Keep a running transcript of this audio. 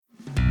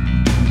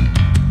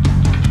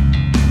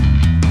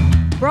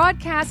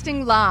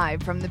Broadcasting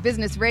live from the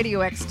Business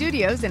Radio X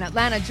studios in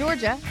Atlanta,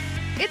 Georgia,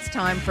 it's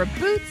time for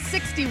Booth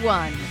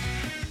 61,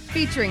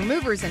 featuring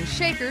movers and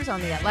shakers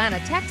on the Atlanta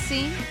tech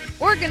scene,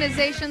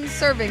 organizations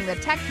serving the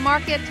tech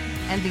market,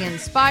 and the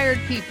inspired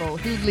people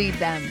who lead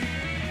them.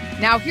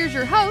 Now here's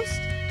your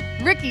host,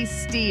 Ricky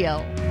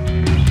Steele.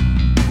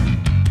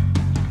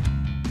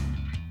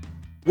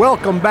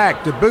 Welcome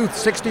back to Booth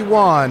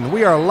 61.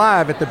 We are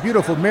live at the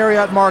beautiful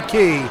Marriott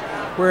Marquis,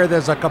 where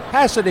there's a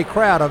capacity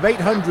crowd of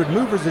 800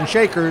 movers and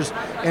shakers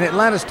in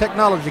Atlanta's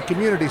technology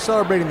community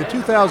celebrating the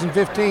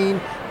 2015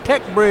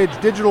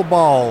 TechBridge Digital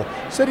Ball.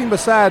 Sitting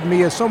beside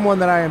me is someone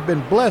that I have been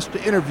blessed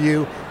to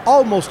interview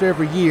almost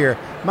every year,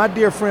 my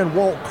dear friend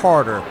Walt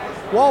Carter.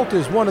 Walt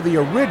is one of the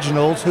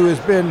originals who has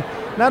been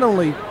not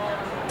only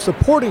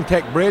supporting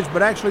TechBridge,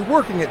 but actually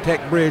working at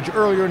TechBridge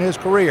earlier in his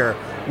career.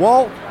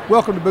 Walt,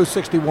 welcome to Booth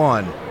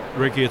 61.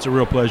 Ricky, it's a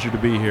real pleasure to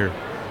be here.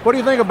 What do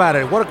you think about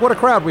it? What a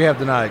crowd we have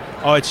tonight.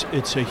 Oh,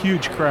 it's a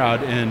huge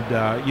crowd, and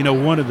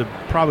one of the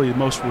probably the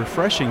most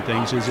refreshing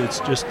things is it's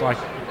just like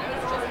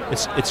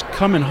it's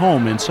coming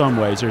home in some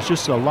ways. There's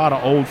just a lot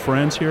of old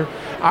friends here.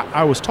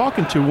 I was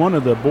talking to one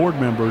of the board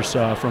members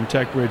from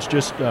TechBridge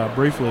just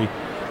briefly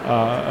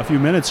a few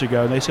minutes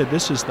ago, and they said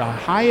this is the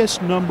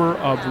highest number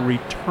of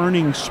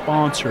returning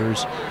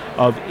sponsors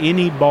of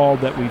any ball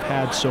that we've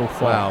had so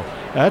far.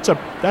 Wow.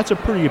 That's a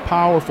pretty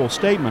powerful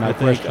statement, I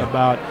think,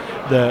 about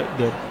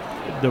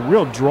the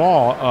real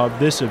draw of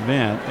this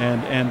event,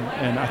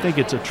 and I think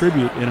it's a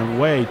tribute in a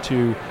way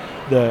to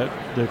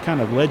the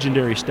kind of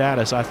legendary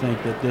status I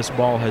think that this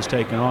ball has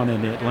taken on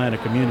in the Atlanta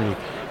community.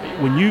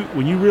 When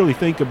you really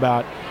think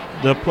about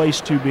the place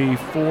to be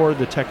for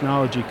the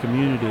technology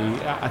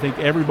community, I think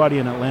everybody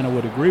in Atlanta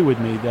would agree with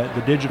me that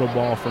the Digital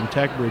Ball from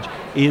TechBridge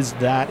is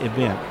that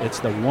event. It's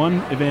the one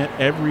event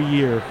every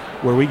year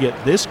where we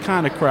get this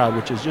kind of crowd,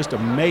 which is just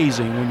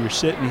amazing when you're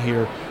sitting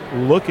here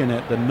looking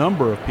at the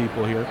number of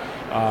people here.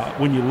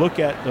 When you look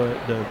at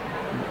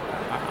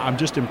I'm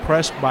just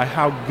impressed by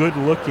how good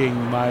looking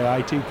my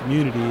IT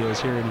community is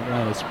here in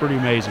Atlanta. It's pretty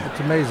amazing. It's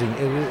amazing.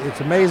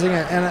 It's amazing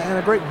and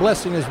a great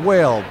blessing as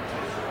well.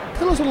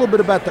 Tell us a little bit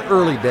about the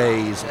early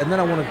days, and then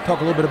I want to talk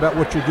a little bit about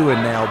what you're doing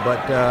now.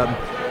 But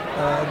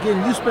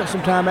again, you spent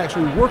some time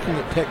actually working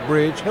at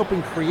TechBridge,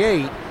 helping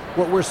create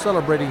what we're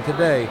celebrating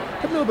today.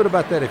 Tell me a little bit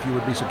about that, if you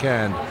would be so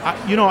kind.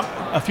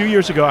 A few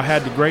years ago, I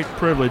had the great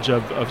privilege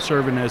of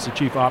serving as the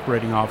Chief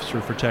Operating Officer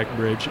for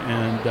TechBridge,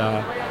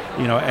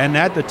 and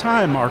at the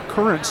time, our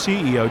current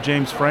CEO,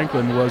 James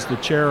Franklin, was the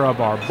chair of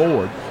our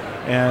board.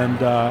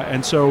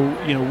 And so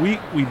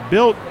we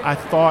built, I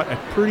thought, a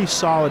pretty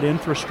solid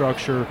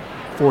infrastructure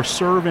for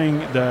serving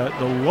the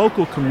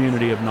local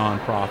community of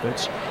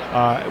nonprofits.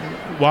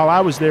 While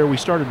I was there, we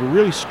started to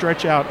really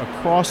stretch out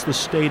across the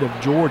state of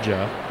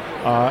Georgia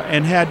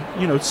and had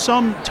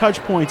some touch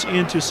points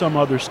into some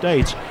other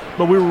states,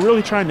 but we were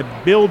really trying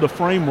to build a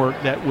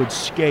framework that would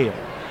scale.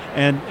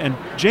 And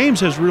James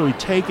has really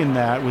taken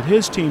that with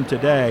his team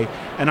today,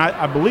 and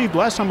I believe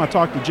last time I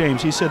talked to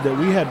James, he said that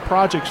we had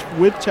projects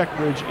with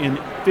TechBridge in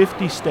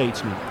 50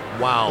 states now.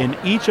 Wow. In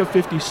each of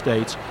 50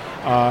 states.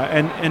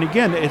 And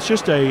again, it's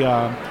just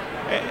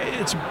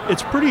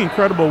it's pretty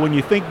incredible when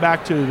you think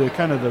back to the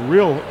kind of the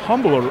real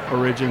humble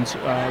origins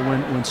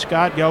when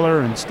Scott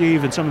Geller and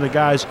Steve and some of the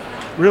guys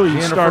really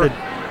started.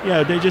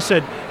 Yeah, they just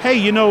said, hey,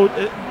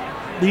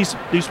 these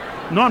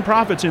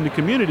nonprofits in the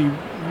community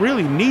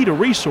really need a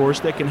resource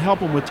that can help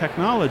them with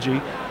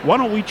technology. Why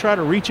don't we try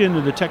to reach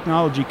into the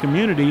technology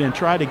community and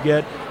try to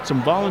get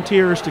some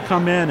volunteers to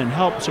come in and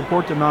help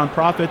support the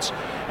nonprofits?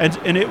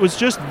 And it was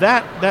just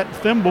that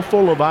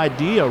thimbleful of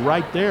idea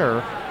right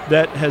there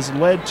that has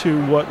led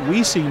to what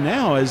we see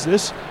now as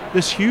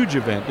this huge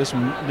event, this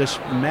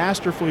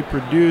masterfully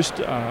produced,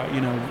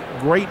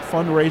 great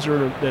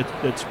fundraiser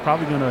that's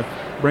probably going to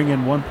bring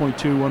in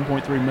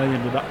 $1.3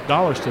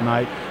 million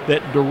tonight,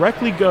 that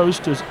directly goes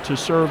to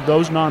serve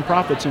those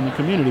nonprofits in the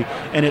community,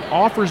 and it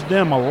offers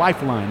them a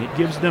lifeline. It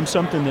gives them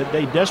something that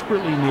they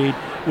desperately need,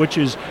 which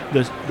is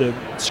the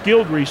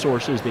skilled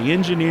resources, the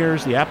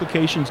engineers, the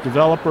applications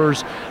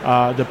developers,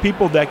 the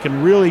people that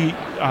can really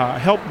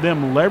help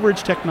them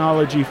leverage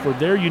technology for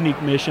their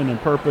unique mission and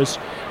purpose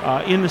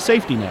in the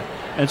safety net.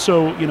 And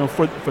so,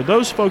 for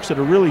those folks that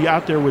are really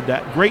out there with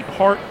that great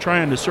heart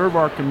trying to serve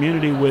our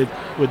community with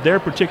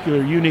their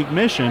particular unique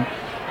mission,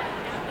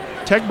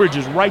 TechBridge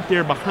is right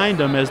there behind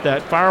them as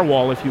that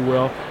firewall, if you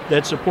will,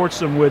 that supports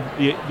them with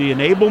the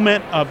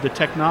enablement of the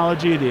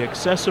technology, the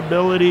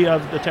accessibility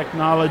of the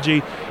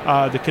technology,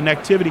 the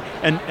connectivity,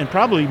 and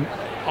probably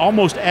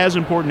almost as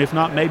important, if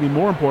not maybe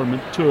more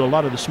important to a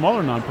lot of the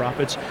smaller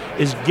nonprofits,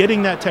 is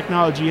getting that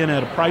technology in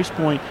at a price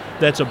point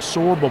that's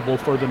absorbable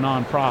for the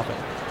nonprofit.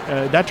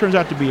 That turns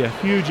out to be a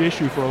huge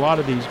issue for a lot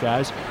of these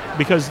guys,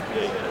 because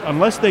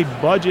unless they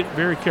budget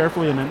very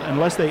carefully and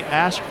unless they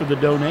ask for the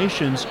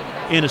donations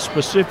in a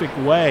specific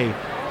way,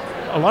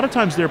 a lot of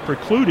times they're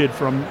precluded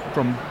from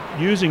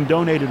using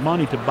donated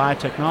money to buy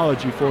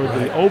technology for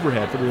the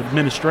overhead, for the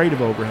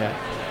administrative overhead.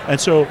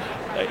 And so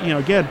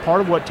again,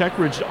 part of what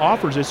TechBridge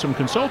offers is some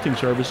consulting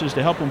services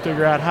to help them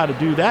figure out how to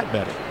do that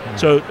better.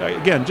 So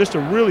again, just a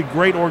really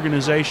great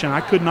organization.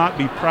 I could not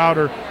be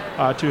prouder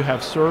to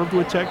have served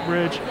with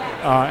TechBridge,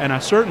 and I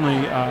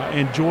certainly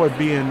enjoy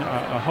being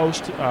a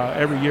host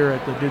every year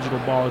at the Digital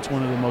Ball. It's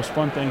one of the most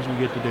fun things we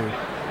get to do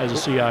as a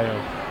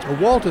CIO. Well,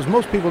 Walt, as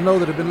most people know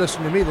that have been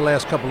listening to me the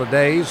last couple of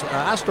days,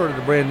 I started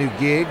a brand new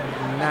gig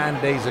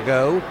 9 days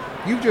ago.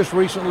 You've just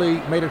recently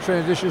made a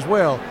transition as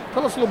well.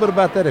 Tell us a little bit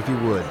about that, if you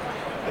would.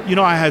 You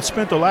know, I had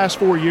spent the last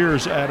 4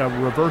 years at a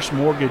reverse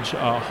mortgage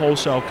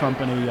wholesale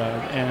company,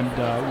 and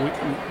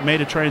we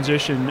made a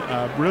transition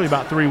really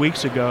about 3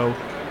 weeks ago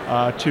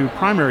to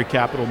Primary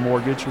Capital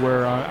Mortgage,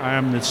 where I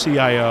am the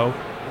CIO.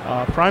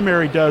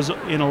 Primary does,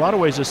 in a lot of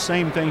ways, the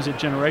same things that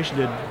Generation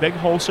did. Big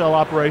wholesale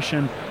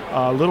operation,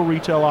 little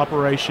retail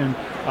operation,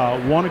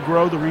 want to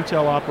grow the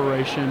retail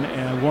operation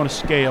and want to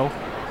scale.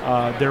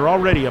 They're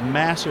already a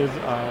massive,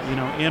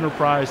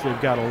 enterprise.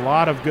 They've got a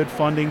lot of good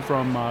funding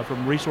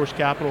from Resource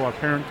Capital, our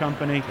parent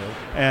company,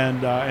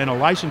 and a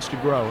license to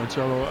grow. And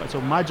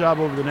so my job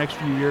over the next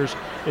few years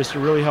is to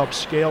really help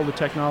scale the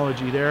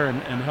technology there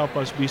and help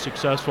us be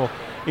successful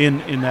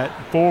in that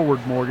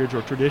forward mortgage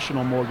or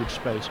traditional mortgage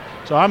space.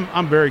 So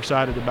I'm very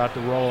excited about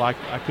the role. I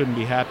couldn't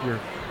be happier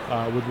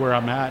with where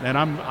I'm at, and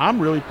I'm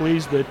really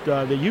pleased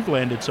that you've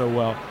landed so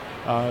well.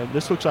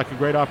 This looks like a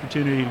great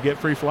opportunity to get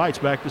free flights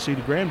back to see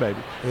the grandbaby.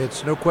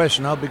 It's no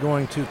question. I'll be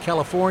going to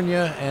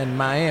California and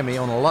Miami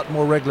on a lot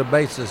more regular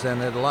basis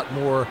and at a lot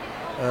more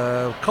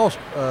cost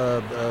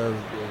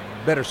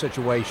better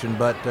situation.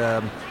 But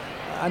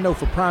I know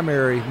for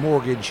Primary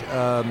Mortgage,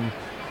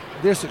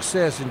 their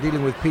success in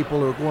dealing with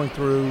people who are going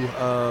through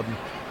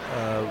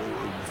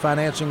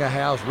financing a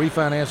house,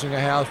 refinancing a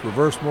house,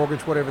 reverse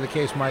mortgage, whatever the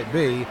case might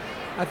be,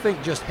 I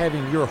think just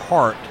having your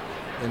heart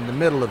in the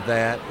middle of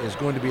that is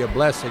going to be a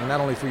blessing,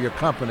 not only for your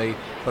company,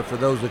 but for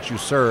those that you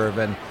serve.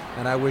 And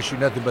I wish you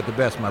nothing but the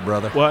best, my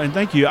brother. Well, and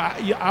thank you.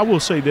 I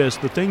will say this,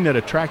 the thing that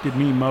attracted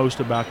me most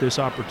about this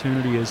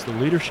opportunity is the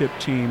leadership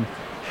team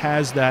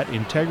has that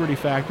integrity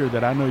factor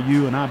that I know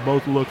you and I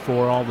both look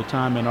for all the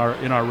time in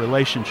our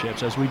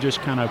relationships as we just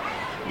kind of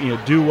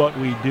do what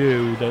we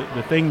do.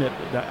 The thing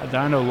that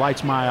I know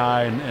lights my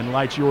eye and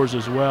lights yours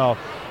as well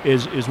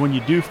is when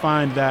you do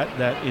find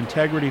that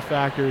integrity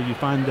factor, you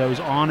find those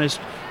honest,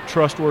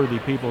 trustworthy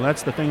people.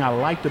 That's the thing I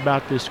liked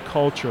about this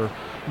culture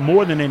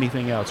more than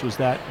anything else, was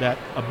that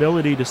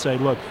ability to say,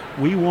 look,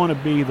 we want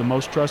to be the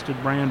most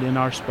trusted brand in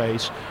our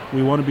space.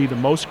 We want to be the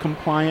most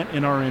compliant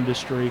in our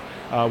industry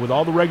with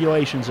all the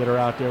regulations that are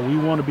out there. We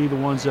want to be the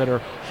ones that are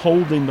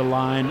holding the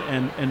line,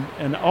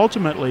 and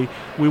ultimately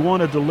we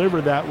want to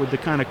deliver that with the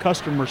kind of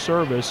customer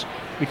service,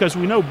 because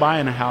we know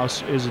buying a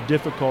house is a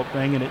difficult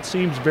thing and it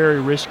seems very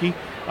risky.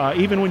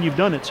 Even when you've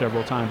done it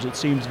several times, it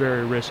seems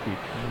very risky.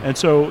 And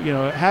so,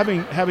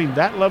 having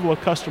that level of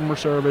customer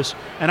service,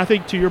 and I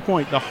think to your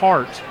point, the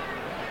heart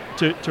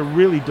to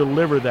really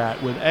deliver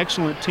that with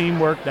excellent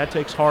teamwork, that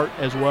takes heart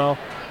as well,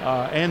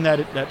 and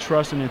that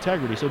trust and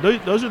integrity. So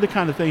those are the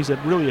kind of things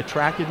that really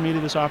attracted me to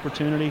this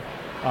opportunity,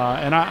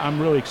 and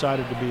I'm really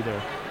excited to be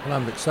there. Well,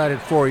 I'm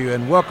excited for you,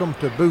 and welcome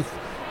to Booth.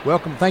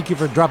 Welcome. Thank you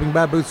for dropping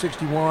by Booth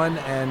 61,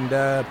 and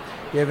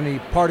you have any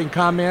parting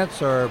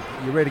comments, or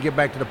you ready to get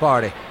back to the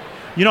party?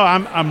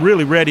 I'm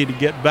really ready to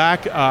get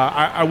back.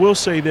 I will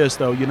say this,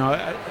 though,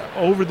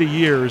 over the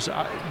years,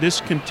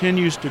 this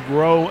continues to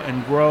grow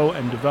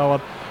and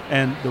develop,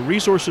 and the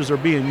resources are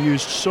being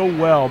used so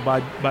well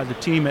by the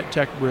team at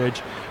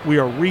TechBridge. We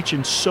are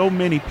reaching so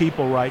many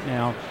people right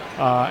now,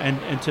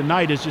 and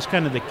tonight is just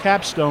kind of the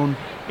capstone,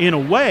 in a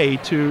way,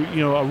 to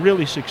a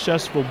really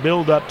successful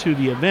build up to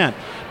the event.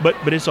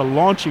 But it's a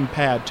launching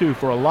pad too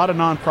for a lot of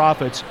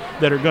nonprofits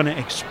that are going to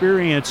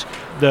experience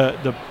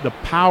the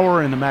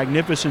power and the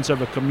magnificence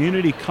of a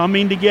community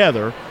coming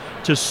together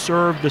to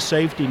serve the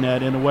safety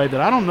net in a way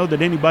that I don't know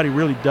that anybody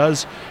really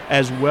does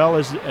as well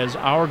as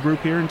our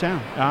group here in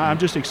town. I'm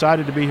just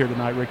excited to be here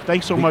tonight, Rick.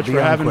 Thanks so much for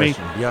having me.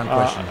 Beyond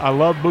question. I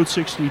love Booth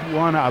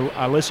 61.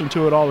 I listen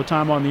to it all the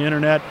time on the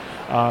internet.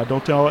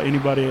 Don't tell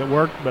anybody at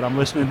work, but I'm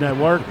listening at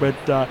work. But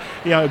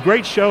a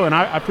great show, and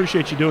I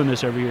appreciate you doing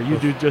this every year. You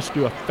just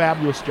do a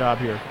fabulous job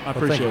here. I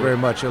appreciate it. Thank you very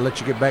much. I'll let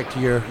you get back to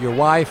your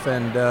wife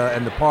and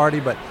the party,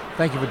 but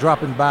thank you for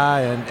dropping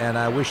by, and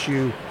I wish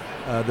you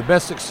the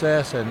best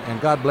success,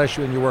 and God bless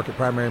you in your work at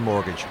Primary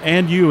Mortgage.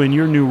 And you in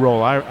your new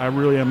role. I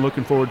really am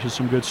looking forward to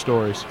some good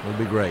stories. It'll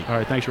be great. All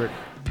right, thanks, Rick.